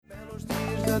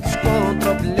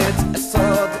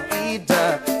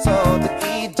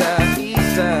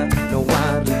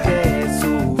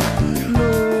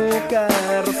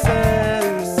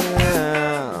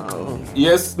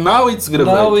Yes, now it's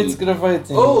gravating. Now it's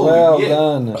gravating. Oh, well yeah.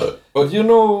 done. You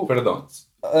know... Perdão.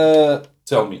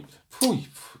 Tell me. Fui.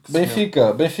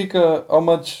 Benfica,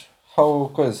 how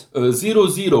coisa?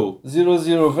 0-0.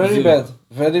 0-0, very bad.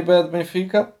 Very bad,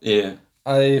 Benfica. Yeah.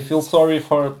 I feel sorry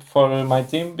for my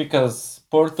team because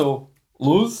Porto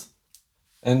lose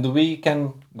and we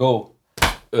can go.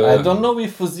 I don't know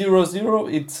if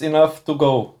 0-0 it's enough to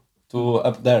go to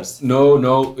up theirs.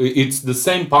 No, it's the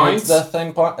same points. It's the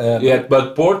same point. Yeah,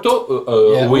 but Porto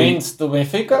wins to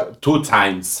Benfica 2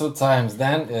 times. 2 times.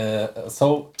 Then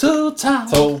 2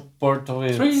 times. So Porto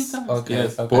is 3 times. Okay,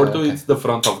 Yes, okay, Porto okay. is the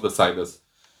front of the siders.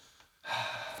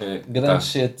 Grande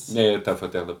shit. Está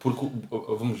fatela. Porque,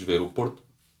 vamos ver, o Porto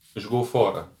jogou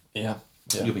fora. Yeah.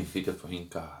 E o Benfica foi em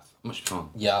casa. Mas pronto,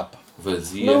 Pá.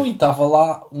 vazia. Não, e estava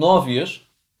lá, não ouvias?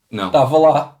 Não. Estava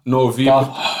lá. Não ouvi.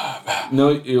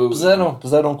 Não, eu...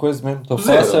 Puseram coisa mesmo. Estou a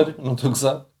falar sério, não estou a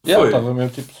gozar. Estava mesmo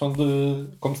tipo som de...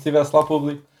 como se estivesse lá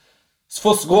público. Se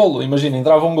fosse golo, imagina,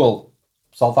 entrava um golo.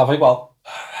 O pessoal estava igual.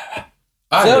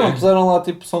 Puseram lá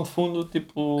tipo som de fundo,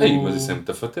 tipo... Ei, mas isso é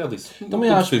muita fatela. Isso. Também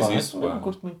acho, fez pá. isso, Eu não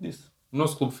curto muito disso. O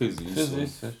nosso clube fez isso.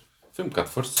 Fez. Foi um bocado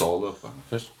farsola, pá.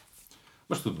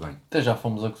 Mas tudo bem. Até já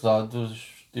fomos acusados,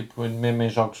 tipo, mesmo em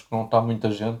jogos que não está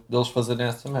muita gente, deles fazerem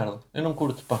essa merda. Eu não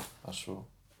curto, pá. Acho...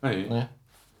 Aí. Né?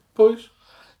 Pois.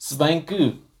 Se bem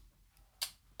que...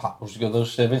 pá, os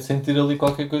jogadores devem sentir ali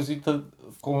qualquer coisita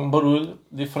com um barulho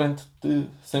diferente de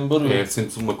sem barulho.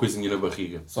 Sentes uma coisinha na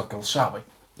barriga. Só que eles sabem.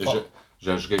 Eu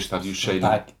já joguei estádio cheio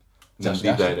Tá.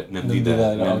 na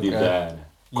medideira.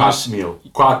 4 mil.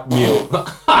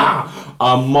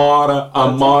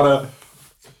 Amora.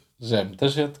 Já é muita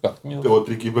gente, 4 mil. A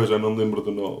outra equipa já não me lembro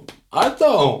do nome.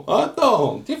 Então.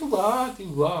 Estive lá.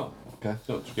 Okay.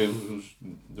 Então, joguei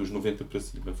dos 90 para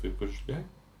cima. Foi depois joguei.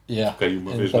 Toquei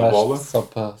uma vez na bola. Só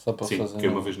para Sim, fazer. toquei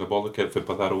uma vez na bola, que foi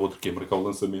para dar ao outro que ia marcar o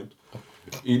lançamento.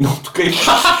 E não toquei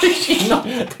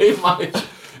mais.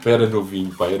 Era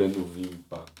novinho, pá.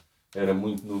 Era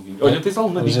muito novinho. Olha, tens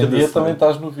alguma dica Hoje em dia também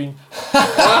estás novinho.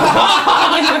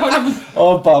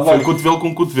 Opa, foi cotovelo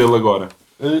com cotovelo agora.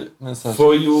 Mensagem.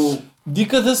 Foi o...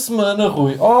 Dica da semana,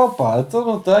 Rui. Opa, então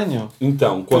não tenho.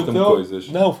 Então, conta-me coisas.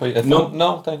 Não, foi. Então,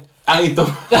 não tenho. Então...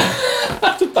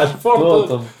 tu estás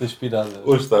forte. Estou inspirado.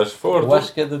 Hoje estás forte. Eu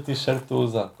acho que é da t-shirt que estou a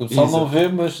usar. O pessoal não vê,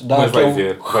 mas dá. Mas vai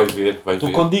ver.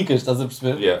 Estou com dicas, estás a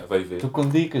perceber? Vai ver. Estou com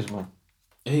dicas, mano.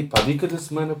 Ei, pá, dica da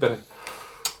semana, peraí.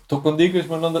 Estou com dicas,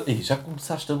 mas não dá... Ih, já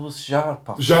começaste a bocejar,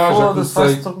 pá. Já comecei.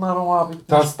 Vai se tornar um hábito.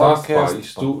 Está-se, pá.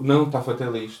 Isto... Não, está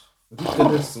fatela isto. Dica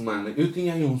da semana. Eu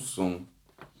tinha aí um som.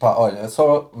 Pá, olha, é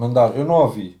só mandar. Eu não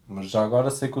ouvi, mas já agora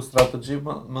sei que o Strategy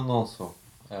mandou um som.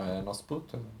 É nosso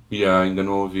puto. Ainda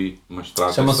não ouvi, mas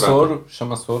trata. Chama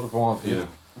Soro, vão ouvir.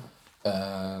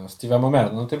 Se tiver uma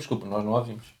merda, não temos culpa, nós não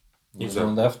ouvimos. Mas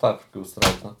não deve estar, porque o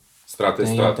Strata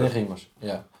tem rimas.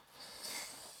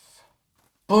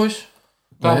 Pois.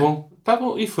 Tá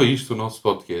bom. E foi isto o nosso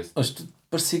podcast. Mas tu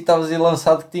parecia que estavas aí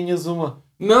lançado que tinhas uma.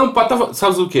 Não, pá,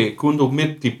 sabes o quê? Quando eu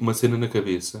meto tipo uma cena na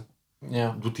cabeça,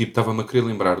 do tipo, estava-me a querer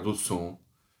lembrar do som.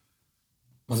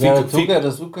 Mas era Tuga, era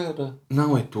Zuca?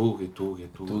 Não, é Tuga. É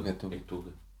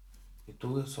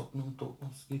Tuga, só que não estou a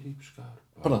conseguir ir buscar.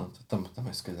 Pá. Pronto,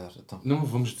 também se calhar. Então. Não,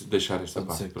 vamos deixar esta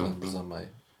parte. Pronto.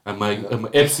 A meio.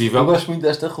 É possível. Eu gosto muito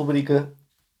desta rubrica.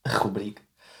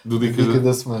 Do Dica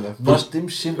da semana. Nós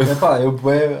temos sempre...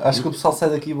 acho que o pessoal sai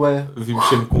daqui vimos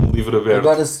sempre com o livro aberto.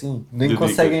 Agora sim. Nem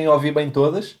conseguem ouvir bem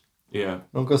todas.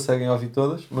 Não conseguem ouvir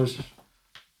todas, mas...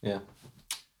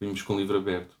 Vimos com o livro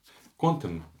aberto.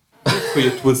 Conta-me. Como é que foi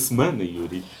a tua semana,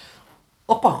 Yuri?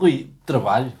 Opa, Rui,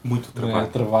 trabalho. Muito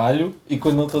trabalho. Trabalho. E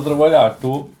quando não estou a trabalhar,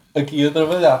 estou aqui a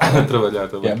trabalhar. A trabalhar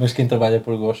também. Mas quem trabalha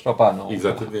por gosto, não.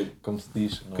 Exatamente. Como se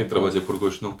diz. Quem trabalha por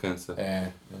gosto não cansa.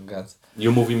 Não cansa. E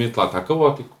o movimento lá está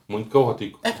caótico. Muito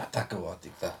caótico. Está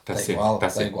caótico. Está igual.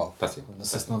 Está igual. Não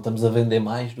sei se não estamos a vender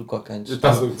mais do que antes.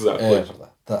 Estás a gozar, pois. É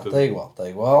verdade. Está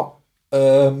igual.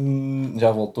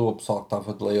 Já voltou o pessoal que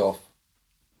estava de layoff.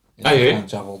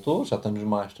 Já voltou, já estamos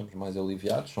mais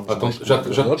aliviados. Somos mais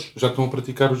já estão a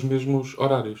praticar os mesmos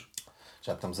horários.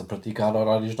 Já estamos a praticar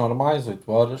horários normais,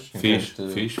 8 horas. Fiz.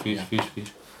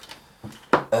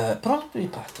 Pronto, e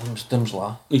pá, estamos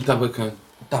lá. E está bacana.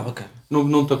 Está bacana.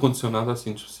 Não te aconteceu nada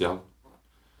assim de especial?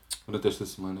 Durante esta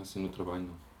semana, assim, no trabalho,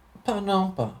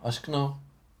 não? Acho que não.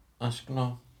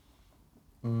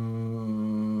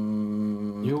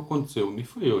 E aconteceu, e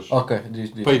foi hoje. Ok,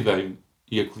 diz. Peidei-me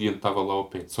e a cliente estava lá ao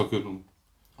pé, só que eu não...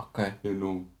 Ok. Eu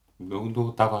não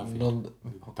estava a ver.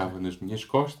 Estava nas minhas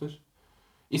costas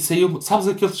e saiu... Sabes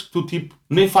aqueles que tu, tipo,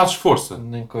 nem fazes força?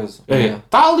 Nem coisa.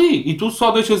 Está ali e tu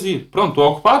só deixas ir. Pronto, estou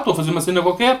ocupado, estou a fazer uma cena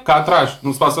qualquer, cá atrás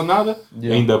não se passa nada.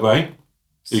 Ainda bem.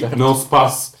 e que não se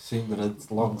passe. Sim,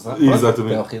 durante longos anos.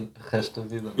 Exatamente. Até o resto da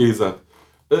vida. Exato.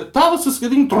 Estava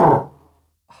sossegadinho.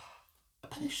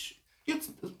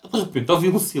 De repente ouvi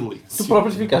um silêncio. Tu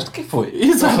próprio ficaste, o que foi?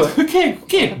 Exato.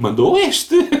 Quem é que mandou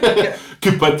este?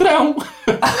 Que patrão!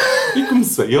 E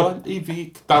comecei a olhar e vi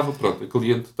que estava, pronto, a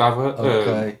cliente estava...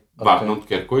 não te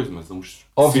quer coisa, mas uns...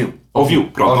 Ouviu.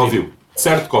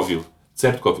 Certo que ouviu.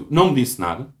 Não me disse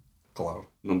nada. Claro.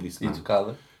 Não me disse nada.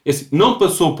 Educada. Assim, não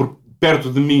passou por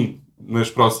perto de mim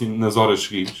nas horas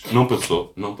seguintes. Não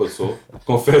passou.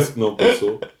 Confesso que não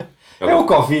passou. É o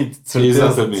Covid, de certeza.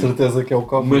 Exatamente. De certeza que é o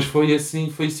Covid. Mas foi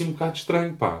assim um bocado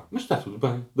estranho, pá. Mas está tudo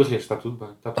bem. De resto está tudo bem.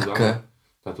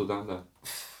 Está tudo a andar.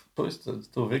 Pois,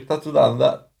 estou a ver que está tudo a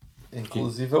andar.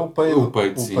 Inclusive é o peido. O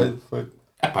peido, sim. Foi.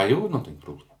 Pá, eu não tenho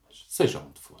problemas. Seja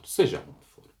onde for.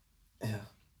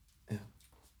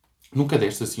 Nunca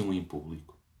deste assim um em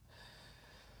público.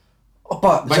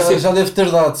 Opa, já deve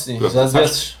ter dado, sim. Pronto, já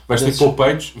desses, vais ter com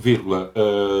peidos,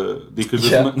 dicas da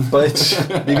semana. Peidos,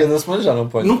 dicas da semana já não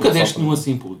pode. Nunca deste num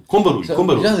assim em público. Com barulho.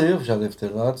 Já deve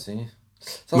ter dado, sim.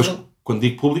 Mas quando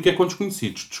digo público é com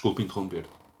desconhecidos. Desculpa interromper.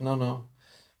 Não.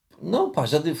 Não, pá,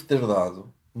 já devo ter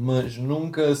dado. Mas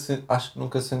acho que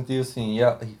nunca senti assim.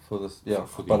 Foda-se.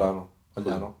 Repararam,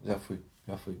 olharam. Já fui.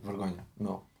 Vergonha.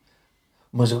 Não.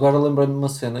 Mas agora lembrando-me de uma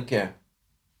cena que é...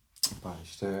 Pá,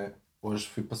 isto é... Hoje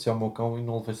fui passear o meu cão e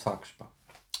não levei sacos, pá.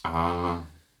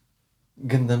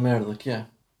 Ganda merda que é.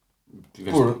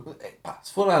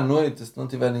 Se for à noite, se não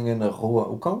tiver ninguém na rua,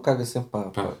 o cão caga sempre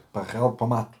para relva, para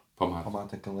mato. Para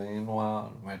mato, aquilo aí não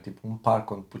é tipo um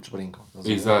parque onde putos brincam.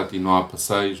 Exato, e não há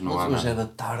passeios, não há nada. Mas hoje era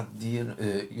tarde, dia,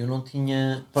 eu não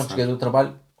tinha... Pronto, cheguei do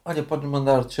trabalho, olha, podes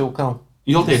mandar descer o cão.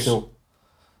 E ele desce.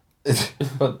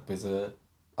 Depois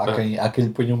há quem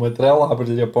lhe ponha uma trela,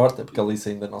 abre-lhe a porta, porque ele isso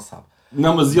ainda não sabe.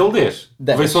 Não, mas ele desce.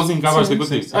 Vem sozinho cá abaixo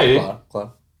contigo. Sim, é?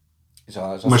 Claro. Já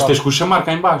mas sabe. Tens que o chamar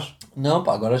cá em baixo. Não,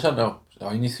 pá, agora já não.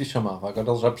 Ao início chamava, agora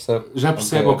ele já percebe. Já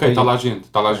percebe, ok, está lá gente.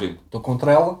 Estou com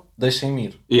trela, deixem-me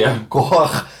ir. Yeah. E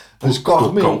corre. Mas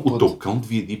corre mesmo. O teu cão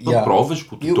devia ir para provas,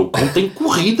 puto. O teu cão tem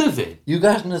corrida, velho. E o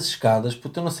gajo nas escadas,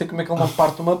 puto, eu não sei como é que ele não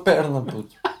parte uma perna,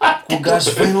 puto. O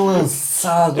gajo vem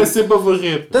lançado. É sempre a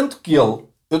varrer. Tanto que eu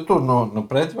estou no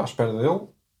prédio, à espera dele,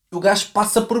 e o gajo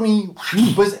passa por mim.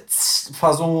 Depois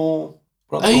faz um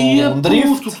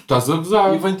drift. Tu estás a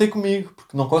gozar. E vem ter comigo,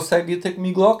 porque não consegue ir ter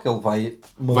comigo logo. Ele vai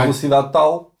uma velocidade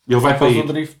tal. Ele vai para ir. Faz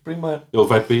o drift primeiro. Ele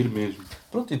vai para ir mesmo.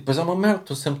 Pronto, e depois é uma merda.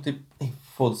 Estou sempre tipo,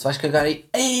 foda-se, vais cagar aí.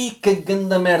 Ei, cagando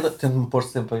da merda. Tento-me pôr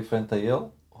sempre em frente a ele,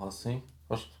 ou assim,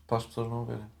 para as pessoas não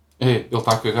verem. Ele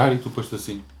está a cagar e tu pôs-te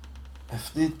assim. É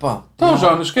fedido, pá. Então,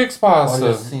 Jonas, o que é que se passa?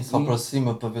 Olha assim, só para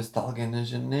cima para ver se está alguém na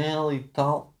janela e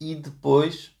tal. E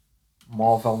depois,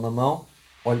 móvel na mão,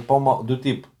 olho para o móvel, do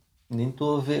tipo, nem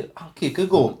estou a ver. O quê?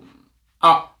 Cagou?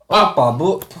 Pá,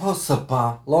 poça,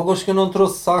 pá. Logo hoje que eu não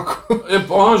trouxe saco.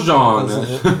 Jonas.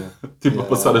 Tipo, a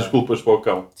passar as culpas para o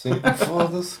cão. Sim,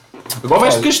 foda-se. Agora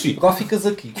vais de castigo. Agora ficas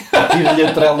aqui. Tira-lhe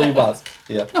a trela e base.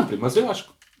 Não, mas eu acho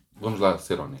que, vamos lá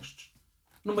ser honestos,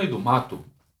 no meio do mato...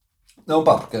 Não,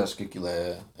 pá, porque acho que aquilo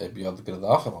é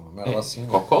biodegradável, uma merda assim.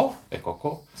 Cocó? É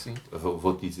cocó? Sim.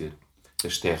 Vou-te dizer,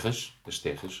 as terras,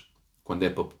 quando é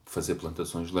para fazer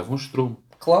plantações, levam estrume.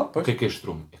 Claro, pois. O que é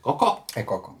estrume? É cocó. É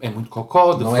cocó. É muito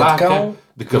cocó, de não vaca, é de cão,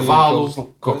 de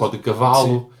cavalo, cocó de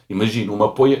cavalo. Sim.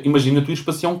 Imagina tu ires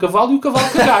passear um cavalo e o cavalo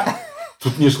cagar.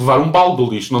 Tu tinhas que levar um balde do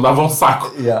lixo, não dava um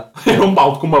saco. Era um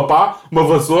balde com uma pá, uma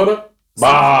vassoura.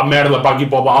 Merda para aqui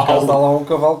para o balde. Está lá um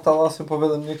cavalo que está lá sempre a ver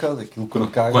da minha casa. Aquilo quando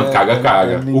caga.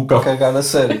 O cavalo cagar a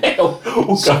sério.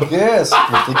 Esquece,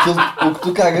 puto. O que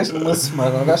tu cagas numa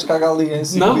semana, o gajo caga ali em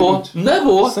 5 minutos. Na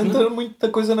boa. Sem ter muita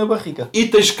coisa na barriga. E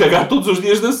tens que cagar todos os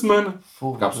dias da semana.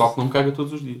 Porque há pessoal que não caga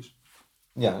todos os dias.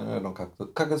 Eu não cago.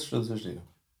 Cagas todos os dias.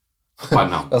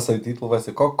 Não. Já sei o título, vai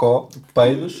ser cocó,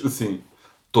 peidos. Sim.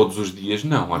 Todos os dias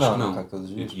não, acho que não. Não cago todos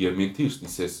os dias. Ia mentir se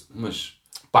dissesse, mas...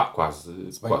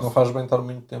 quase. Se bem que não faz bem estar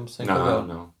muito tempo sem cagar.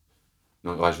 Não,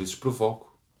 eu às vezes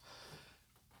provoco.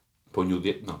 Ponho o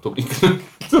dedo... Não, estou brincando.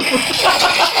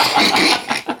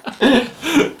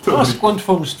 Nós quando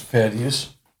fomos de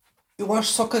férias, eu acho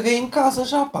que só caguei em casa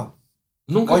já, pá.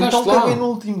 Nunca Ou então lá. caguei no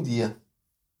último dia.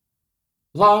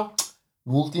 Lá?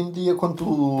 No último dia,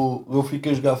 quando eu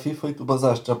fiquei a jogar FIFA e tu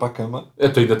basaste já para a cama.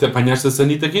 Tu ainda te apanhaste a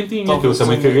sanita quentinha, que eu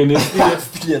também caguei nesse dia.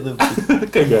 Filha da puta.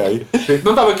 Caguei.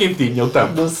 Não estava quentinha, eu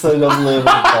também. Não sei, não me lembro,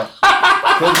 pá.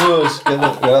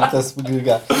 Agora apetece-me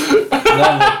gregar.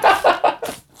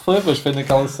 Foi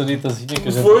naquela sanitazinha que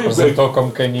a gente apresentou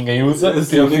como quem ninguém usa.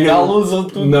 E ao final usam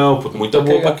tudo. Não, puto, muito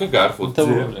boa para cagar, vou muito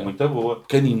dizer. Boa, muito boa.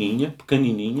 Pequenininha.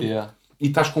 Yeah. E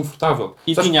estás confortável.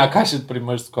 E tinha a caixa de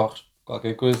primeiros socorros.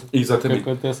 qualquer coisa. Exatamente. Que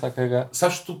aconteça a cagar.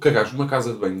 Sabes que tu cagares numa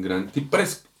casa de banho grande, tipo,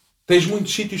 parece que tens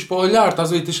muitos sítios para olhar, estás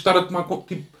a ver? Tens de estar a tomar conta,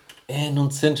 tipo... Não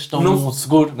te sentes tão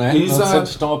seguro, não é? Exato. Não te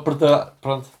sentes tão apertado.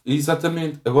 Pronto.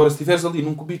 Exatamente. Agora, se estiveres ali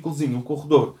num cubículozinho, num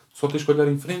corredor, só tens que olhar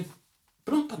em frente,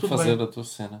 pronto, está tudo fazer bem. a tua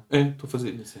cena. Estou a fazer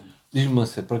a minha cena. Diz-me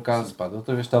assim, por acaso, pá, da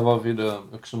outra vez estava a ouvir, eu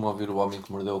costumo ouvir O Homem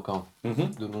que Mordeu o Cão,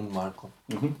 do Nuno Marco.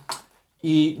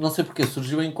 E não sei porque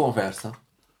surgiu em conversa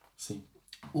Sim.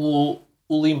 o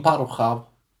limpar o rabo,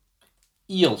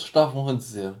 e eles estavam a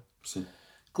dizer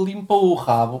que limpou o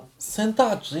rabo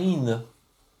sentados ainda.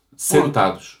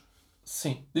 Sentados?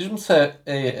 Sim. Diz-me se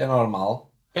é normal.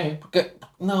 É. Porque,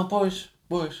 não, pois.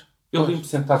 Eu limpo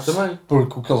sentado também.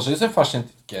 Porque o que eles dizem faz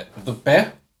sentido, que é de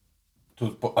pé,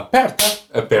 tu aperta,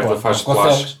 faz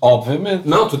splash. Obviamente.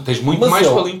 Não, tu tens muito mais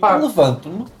para limpar.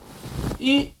 Levanto-me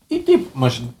e tipo,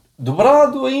 mas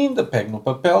dobrado ainda, pego no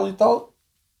papel e tal,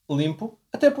 limpo.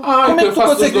 Até porque, como é que tu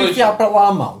consegues enfiar para lá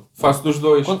a mão? Faço dos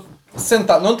dois.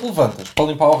 Sentado, não te levantas para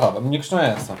limpar o rabo. A minha questão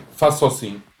é essa. Faço só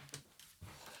assim.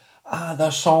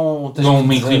 Dás só dou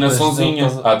uma inclinaçãozinha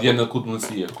à Diana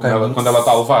Cudemacia, quando ela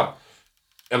está a levar.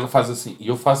 Ela faz assim. E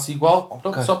eu faço igual,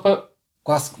 pronto, só para...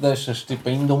 Quase que deixas tipo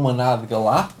ainda uma nádega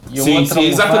lá e a sim, outra sim,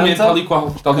 exatamente, tal e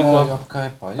qual.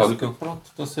 Pá, isso que pronto,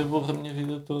 estou a ser burro a minha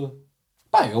vida toda.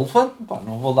 Pá, eu levanto-me, pá,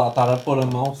 não vou lá estar a pôr a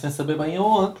mão sem saber bem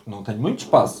aonde, porque não tenho muito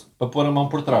espaço para pôr a mão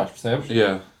por trás, percebes?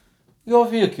 Yeah. Eu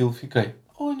ouvi aquilo, fiquei,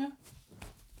 olha,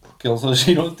 porque eles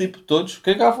agiram tipo todos,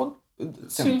 cagavam,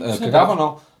 cagavam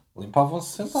não,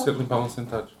 limpavam-se sentados. Limpavam-se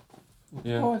sentados.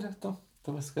 Yeah. Olha, então,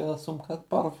 também se calhar sou um bocado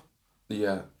parvo.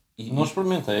 Yeah. Não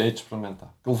experimentei, hei de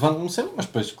experimentar. Levanto-me sempre, mas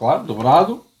depois, claro,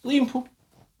 dobrado, limpo.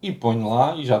 E ponho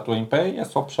lá e já estou em pé e é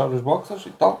só puxar os boxers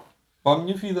e tal. Para a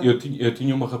minha vida. Eu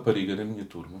tinha uma rapariga na minha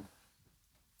turma.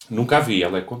 Nunca a vi,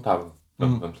 ela é contábil.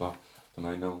 Vamos lá.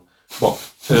 Também não. Bom,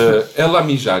 ela a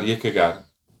mijar e a cagar,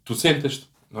 tu sentas-te.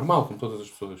 Normal, como todas as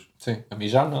pessoas. Sim, a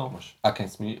mijar não, mas há quem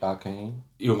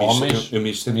eu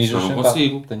mijo sempre, eu não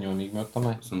consigo. Tenho um amigo meu que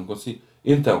também. Eu não consigo.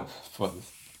 Então,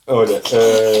 foda-se. Olha,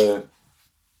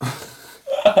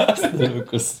 não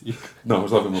consigo. Não,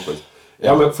 mas lá ver uma coisa.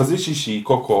 Ela fazer xixi e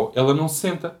cocó, ela não se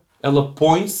senta. Ela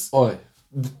põe-se... Oi.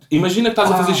 Imagina que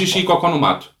estás a fazer xixi e cocó no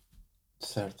mato.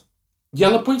 Certo. E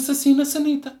ela põe-se assim na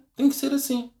sanita. Tem que ser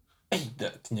assim.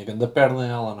 Ainda tinha grande perna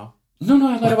ela, não?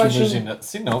 Não, ela era baixinha. Imagina,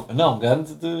 sim, não,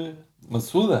 grande de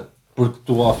maçuda. Porque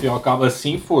tu ao fim e ao cabo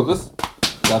assim, foda-se.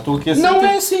 Já estou aqui assim. Não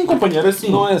é assim, companheiro, assim.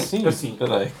 Não é assim? Assim.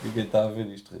 Espera aí, ninguém está a ver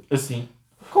isto. Assim.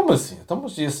 Como assim? Então,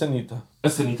 mas e a sanita? A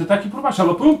sanita está aqui por baixo.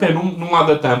 Ela põe um pé num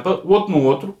lado da tampa, o outro no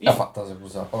outro. E... estás a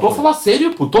gozar. Estou a falar sério,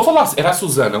 puto. Estou a falar sério. Era a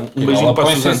Susana. Um beijinho para a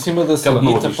Susana. Ela põe-se em cima da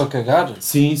sanita para cagar?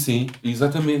 Sim,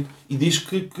 exatamente. E diz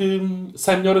que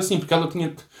sai melhor assim, porque ela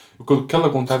tinha... O que ela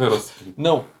contava era o seguinte.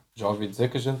 Não. Já ouvi dizer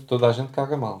que toda a gente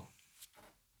caga mal.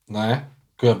 Não é?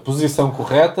 Que a posição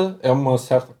correta é uma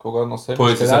certa... Que eu agora não sei,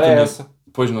 pois, mas exatamente. É essa.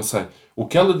 Pois, não sei. O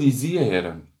que ela dizia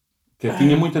era que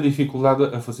tinha muita dificuldade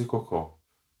a fazer cocó.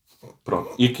 Pronto.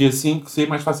 E que assim que saía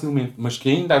mais facilmente. Mas que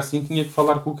ainda assim tinha que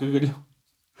falar com o cagalhão.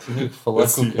 Tinha que falar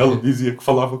assim, com o cagalhão. Ela dizia que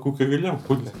falava com o cagalhão.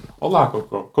 Olá,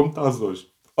 cocó. Como estás hoje?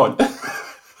 Olha...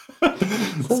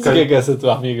 Sabes o que é que essa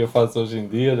tua amiga faz hoje em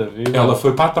dia da vida? Ela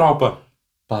foi para a tropa.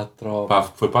 Para a tropa?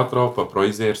 Foi para a tropa, para o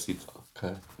exército. Ok.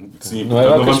 Sim, não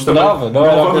era o que eu esperava. Não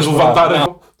vamos levantar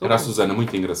a... Era a Susana,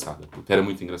 muito engraçada. Era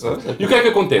muito engraçada. E o que é que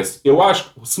acontece? Eu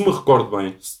acho, se me recordo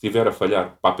bem, se estiver a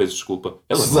falhar, pá, peço desculpa.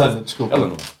 Susana, desculpa. Ela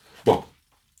não. Bom,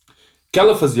 que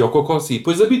ela fazia o cocó assim,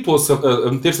 depois habituou-se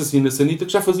a meter-se assim na sanita,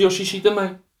 que já fazia o xixi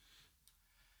também.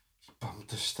 Pá,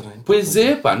 muito estranho. Pois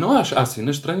é, pá, não há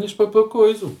cenas estranhas para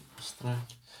coisa. Estranho.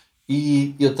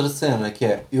 E outra cena que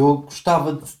é, eu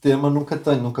gostava de ter, mas nunca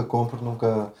tenho, nunca compro,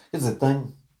 nunca... Quer dizer,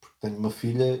 tenho, porque tenho uma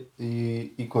filha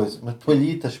e coisa. Mas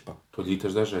toalhitas, pá.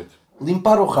 Toalhitas dá jeito.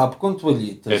 Limpar o rabo com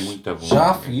toalhitas. É muito bom.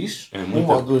 Já fiz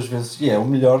uma ou duas vezes e é o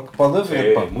melhor que pode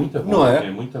haver, pá. É muito bom. Não é?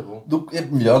 É muito bom. É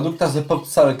melhor do que estás a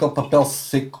passar aquele papel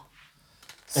seco.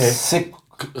 É. Seco.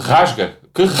 Que rasga.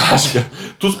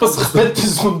 Tudo para se... De repente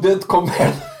tens um dedo com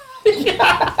merda.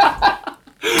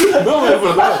 Não, é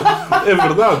verdade. É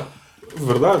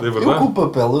verdade. Eu com o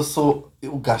papel,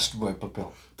 eu gasto bem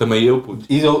papel. Também eu, puto.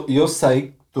 E eu sei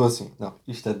que estou assim, não,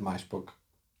 isto é demais, pouco.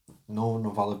 Não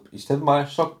vale a pena. Isto é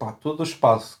demais, só que pá, todo o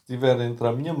espaço que tiver entre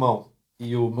a minha mão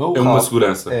e o meu rabo... uma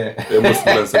segurança. É uma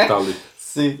segurança que está ali.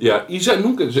 Sim. Yeah. E já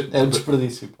nunca... É um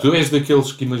desperdício. Pá. Tu és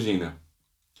daqueles que imagina...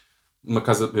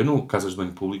 Casas de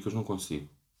banho públicas não consigo.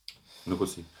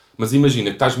 Mas imagina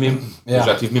que estás mesmo... Eu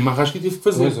já tive mesmo a rasca e tive que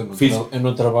fazer. Eu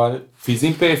no trabalho... Fiz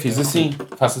em pé, fiz assim.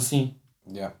 Faço assim.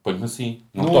 Ponho-me assim.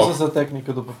 Não usas a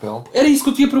técnica do papel? Era isso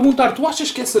que eu te ia perguntar. Tu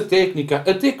achas que essa técnica...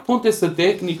 Até que ponto essa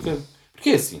técnica Porque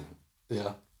é assim.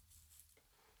 Yeah.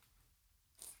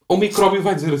 O micróbio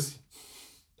vai dizer assim.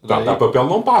 Dá papel,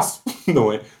 não passo.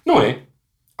 Não é? Não é?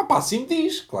 Sim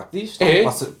diz. Claro que diz. É?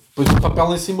 Pões o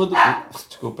papel em cima do...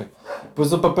 Desculpem.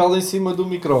 Pões o papel em cima do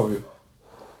micróbio.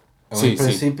 Em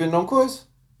princípio não coisa.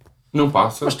 Não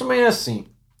passa. Mas também é assim.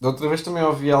 Da outra vez também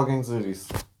ouvi alguém dizer isso.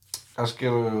 Acho que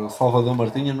era o Salvador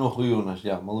Martinha no Rio Unas.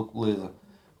 Malucoleza.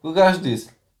 O gajo disse,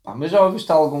 mas já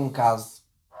ouviste algum caso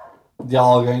de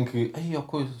alguém que...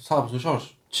 sabes, o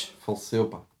Jorge faleceu,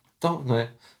 pá. Então, não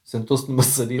é? Sentou-se numa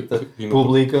sarita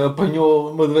pública,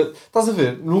 apanhou uma doença. Estás a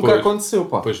ver? Nunca aconteceu,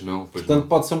 pá. Pois não. Portanto,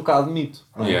 pode ser um bocado de mito.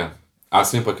 Não é? Yeah. Há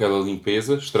sempre aquela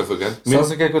limpeza extravagante.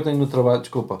 Sabes o que é que eu tenho no trabalho?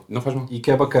 Desculpa. Não faz mal. E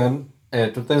que é bacana.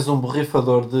 Tu tens um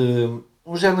borrifador de...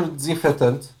 um género de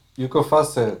desinfetante. E o que eu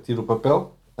faço é, tiro o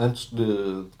papel, antes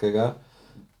de cagar,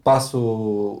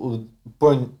 passo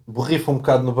borrifo um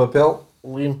bocado no papel,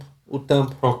 limpo o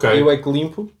tampo. Okay. Eu é que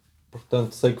limpo.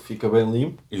 Portanto, sei que fica bem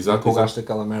limpo. Exato. Eu gasto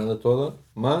aquela merda toda,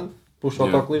 mando, puxo o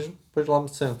autocolismo, depois lá me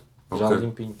sento. Já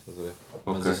limpinho, estás a ver?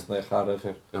 Mas isso não é raro a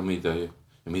ver. É uma ideia.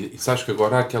 E sabes que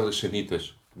agora há aquelas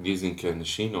sanitas, dizem que é na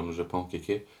China ou no Japão, o que é,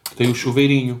 que tem o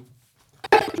chuveirinho.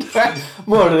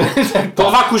 Amor, estou a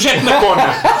levar com o jet na cona.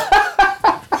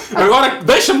 Agora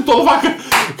deixa-me, estou a levar com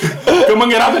a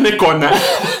mangueirada na cona.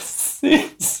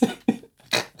 Sim.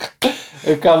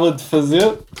 Acaba de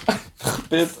fazer... De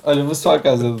repente, olha, vou só à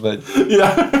casa de banho.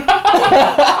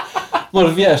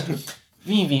 Amor, vieste?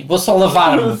 Vim, vou só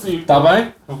lavar-me. Está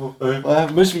bem?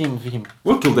 Mas vim.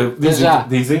 Aquilo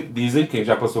dizem, quem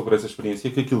já passou por essa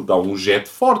experiência, que aquilo dá um jet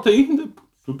forte ainda.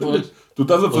 Tu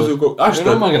estás a fazer o que...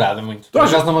 não me agrada muito.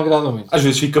 Não me agrada muito. Às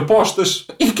vezes fica postas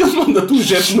e aquilo manda-te um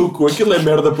jet no cu. Aquilo é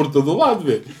merda por todo o lado,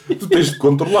 velho. Tu tens de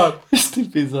controlar. Este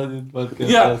episódio de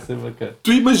podcast vai ser bacana.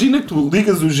 Tu imagina que tu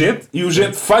ligas o jet e o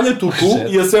jet falha-te o cu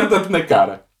e acerta-te na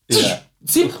cara.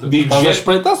 Sim, digo jet. Estás a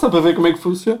espreitar só para ver como é que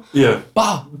funciona.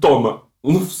 Pá, toma,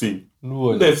 um focinho. No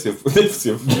olho. Deve ser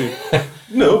focinho.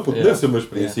 Não, porque deve ser uma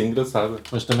experiência engraçada.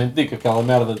 Mas também te digo que aquela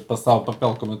merda de passar o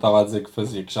papel, como eu estava a dizer que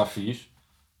fazia, que já fiz,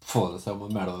 foda-se, é uma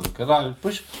merda do caralho.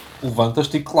 Depois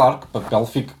levantas-te e claro que o papel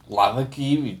fica colado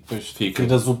aqui e depois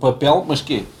tiras o papel, mas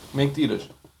quê? Como é que tiras?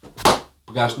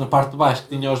 Pegaste na parte de baixo que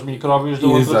tinha os micróbios da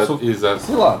outra pessoa. Exato.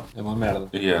 Sei lá, é uma merda.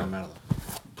 É uma merda.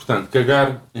 Portanto,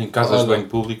 cagar em casas de banho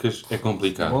públicas é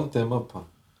complicado. Bom tema, pá.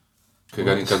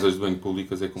 Cagar em casas de banho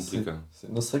públicas é complicado. Sim.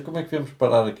 Não sei como é que viemos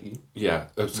parar aqui.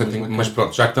 Mas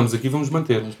pronto, já que estamos aqui, vamos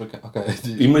manter. Okay.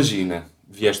 Imagina,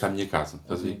 vieste à minha casa,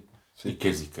 estás aí? E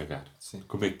queres ir cagar. Sim.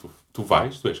 Como é que tu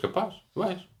vais? Tu és capaz? Tu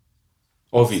vais?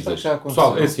 Ou avisas?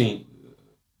 Pessoal, é assim...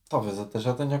 Talvez até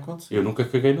já tenha acontecido. Eu nunca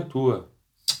caguei na tua.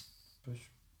 Pois.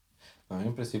 Não,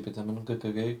 em princípio eu também nunca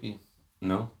caguei aqui.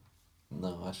 Não?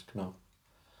 Não, acho que não.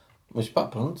 Mas pá,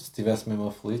 pronto, se estivesse mesmo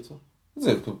aflito... Quer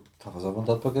dizer, tu estavas à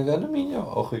vontade para cagar na minha.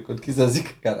 Ou Rui, quando quiseres ir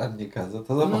cagar à minha casa,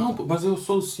 estás à vontade. Não, mas eu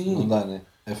sou assim. Não dá, né?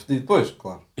 É fedido depois,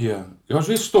 claro. Eu às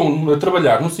vezes estou a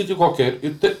trabalhar num sítio qualquer...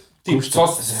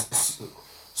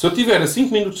 Se eu tiver a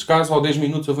 5 minutos de casa ou 10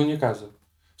 minutos eu venho a casa.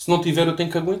 Se não tiver eu tenho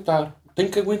que aguentar. Tenho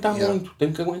que aguentar muito.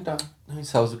 Tenho que aguentar. Não, e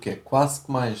sabes o que é? Quase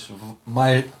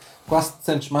te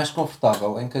sentes mais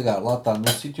confortável em cagar lá está, num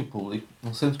sítio público,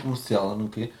 num centro comercial ou no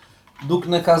quê, do que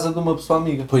na casa de uma pessoa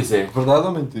amiga. Pois é. Verdade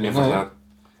ou mentira? É verdade.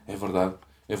 É verdade.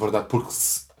 É verdade. Porque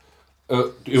se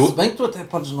bem que tu até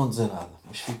podes não dizer nada,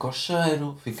 mas fica o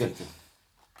cheiro, fica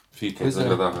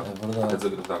desagradável. É verdade. É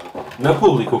desagradável. Na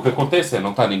pública o que acontece é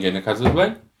não está ninguém na casa de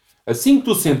banho. Assim que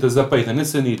tu sentas a peida na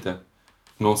sanita,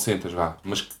 não sentas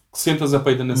mas que sentas a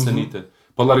peida na sanita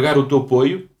para largar o teu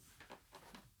apoio,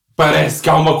 parece que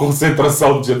há uma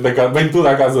concentração de gente na casa, vem tudo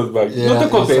à casa de banho. Não te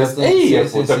acontece?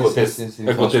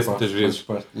 Acontece muitas vezes.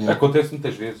 Acontece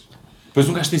muitas vezes. Depois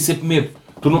um gajo tem sempre medo.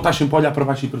 Tu não estás sempre a olhar para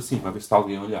baixo e para cima, a ver se está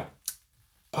alguém a olhar.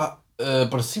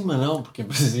 Para cima não, porque em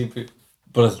princípio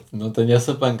não tenho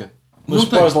essa panca. Mas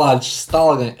para os lados, se está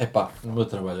alguém... no meu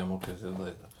trabalho é uma coisa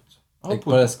doida. É que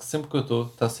parece que sempre que eu estou,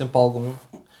 está sempre algum...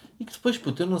 E que depois,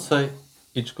 eu não sei...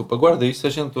 E desculpa, guarda isso, a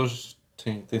gente hoje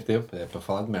tem tempo, é para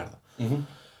falar de merda.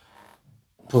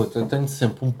 Eu tenho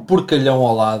sempre um porcalhão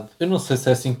ao lado. Eu não sei se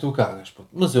é assim que tu cagas,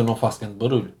 mas eu não faço grande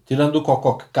barulho. Tirando o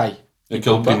cocó que cai.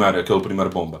 Aquele primeiro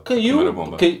bomba. Caiu.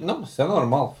 Não, isso é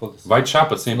normal, foda-se. Vai de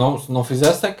chapa, sim. Se não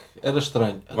fizesse é que era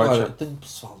estranho. Agora, eu tenho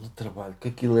pessoal do trabalho que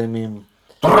aquilo é mesmo...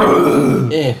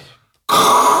 É.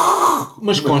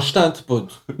 Mas constante,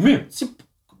 puto. Mesmo?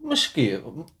 Mas quê?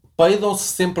 Peidam-se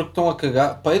sempre que estão a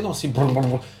cagar. Peidam-se e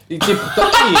tipo...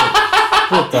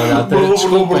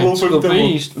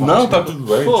 Desculpem isto. Não, está tudo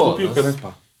bem. Desculpe,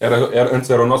 antes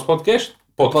era o nosso podcast.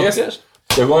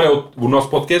 Agora é o nosso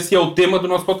podcast e é o tema do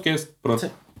nosso podcast. Pronto.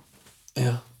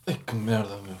 Que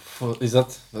merda, meu.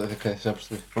 Exato. Ok, já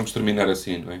percebi. Vamos terminar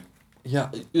assim, não é?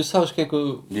 Eu sabes o que é que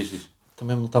eu... Diz.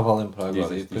 Também me estava a lembrar agora.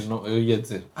 Diz. E depois não, eu ia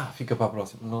dizer, fica para a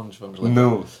próxima. Não nos vamos lembrar.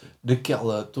 Não.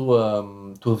 Daquela tua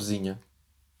vizinha.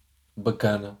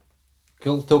 Bacana.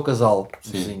 Aquele teu casal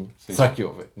vizinho. Sim. Será que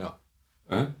ouvem? Não.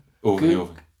 Hã? Ouvem.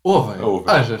 Ouvem.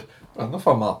 Achas? Não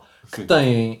faz mal. Sim. Que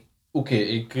têm o quê?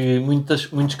 E que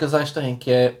muitos casais têm, que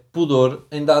é pudor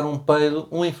em dar um peido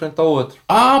um em frente ao outro.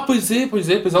 Pois é. Pois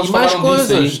eles e mais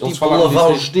coisas, tipo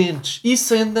lavar os dentes.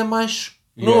 Isso ainda é mais...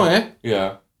 Não é?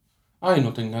 Eu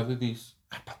não tenho nada disso.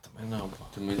 Também não.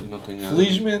 Também não tenho nada.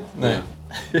 Felizmente, não é?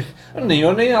 Nem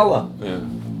eu, nem ela.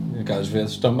 Que às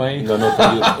vezes também...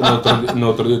 No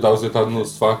outro dia estava sentado no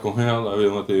sofá com ela, a ver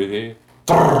uma TV.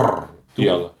 E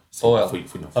ela... Ou ela? Fui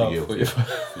eu.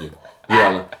 E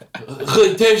ela...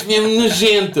 És mesmo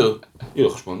nojento. Eu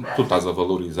respondo, tu estás a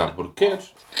valorizar porque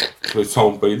queres. Foi só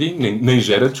um peidinho, nem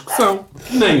gera discussão.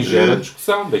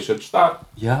 Deixa de estar.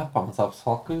 Mas há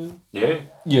pessoal que...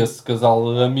 E esse casal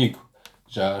amigo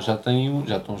já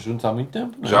estão juntos há muito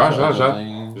tempo, não é?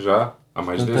 Já. Há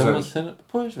mais de 10 anos. Cena...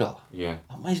 Pois, vê lá.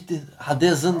 Há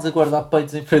 10 anos a guardar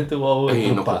peitos em frente ao outro.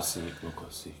 Não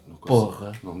consigo.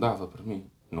 Porra. Não dava para mim.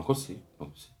 Não consigo.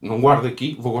 Não guardo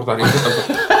aqui, vou guardar em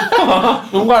casa.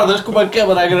 Não guardas com uma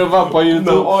câmera a gravar para o YouTube?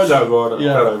 Não, olha agora.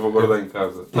 Espera aí, vou guardar em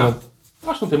casa. Pronto.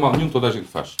 Acho que não tem mal nenhum, toda a gente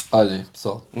faz. Olhem,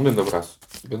 pessoal. Um grande abraço.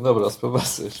 Para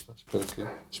vocês.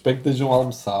 Espero que estejam a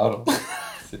almoçar.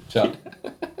 Tchau.